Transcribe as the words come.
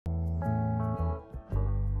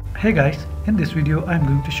Hey guys, in this video I'm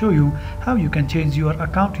going to show you how you can change your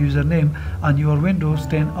account username on your Windows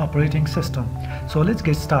 10 operating system. So let's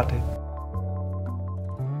get started.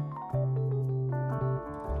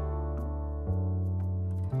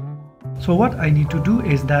 So what I need to do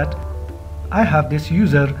is that I have this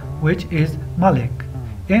user which is Malik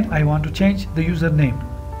and I want to change the username.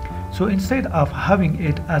 So instead of having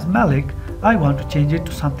it as Malik, I want to change it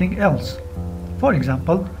to something else. For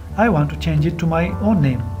example, I want to change it to my own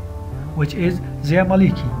name, which is Zia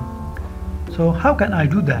Maliki. So how can I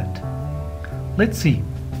do that? Let's see.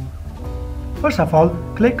 First of all,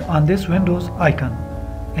 click on this Windows icon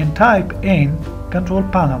and type in Control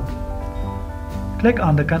Panel. Click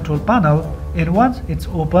on the Control Panel, and once it's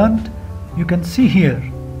opened, you can see here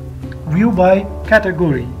View by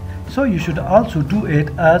Category. So you should also do it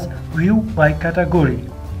as View by Category.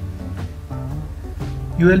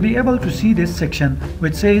 You will be able to see this section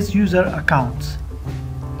which says User Accounts,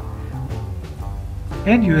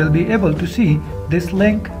 and you will be able to see this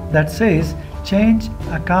link that says Change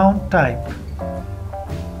Account Type.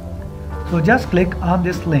 So just click on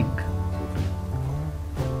this link.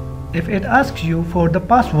 If it asks you for the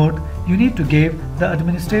password, you need to give the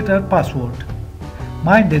administrator password.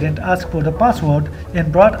 Mine didn't ask for the password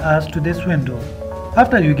and brought us to this window.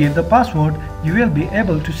 After you give the password, you will be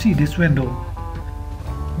able to see this window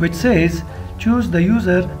which says choose the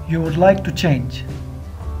user you would like to change.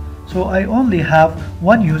 So I only have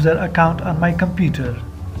one user account on my computer.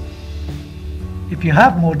 If you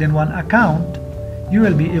have more than one account, you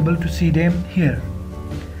will be able to see them here.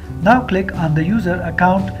 Now click on the user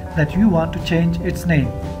account that you want to change its name.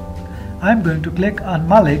 I'm going to click on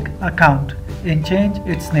Malik account and change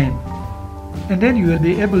its name. And then you will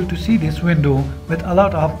be able to see this window with a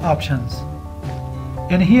lot of options.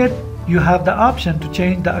 And here you have the option to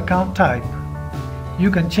change the account type. You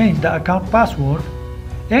can change the account password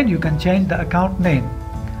and you can change the account name.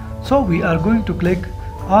 So we are going to click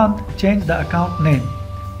on change the account name,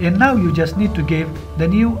 and now you just need to give the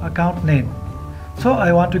new account name. So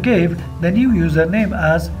I want to give the new username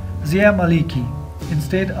as Zia Maliki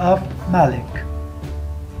instead of Malik.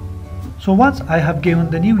 So once I have given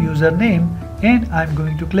the new username, and I'm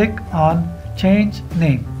going to click on change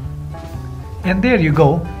name, and there you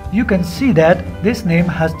go, you can see that this name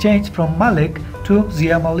has changed from Malik to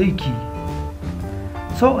Zia Maliki.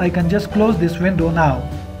 So I can just close this window now.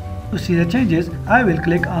 To see the changes, I will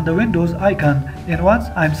click on the Windows icon, and once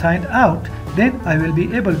I'm signed out, then I will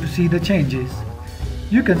be able to see the changes.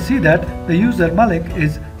 You can see that the user Malik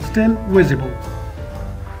is still visible.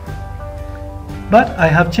 But I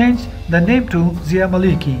have changed the name to Zia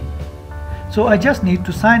Maliki. So I just need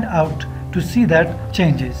to sign out to see that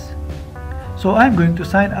changes. So I'm going to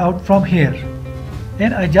sign out from here,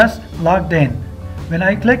 and I just logged in. When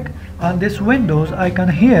I click on this Windows icon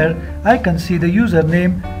here, I can see the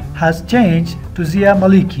username has changed to Zia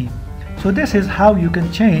Maliki. So this is how you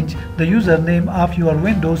can change the username of your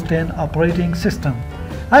Windows 10 operating system.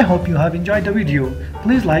 I hope you have enjoyed the video.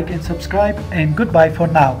 Please like and subscribe, and goodbye for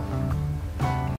now.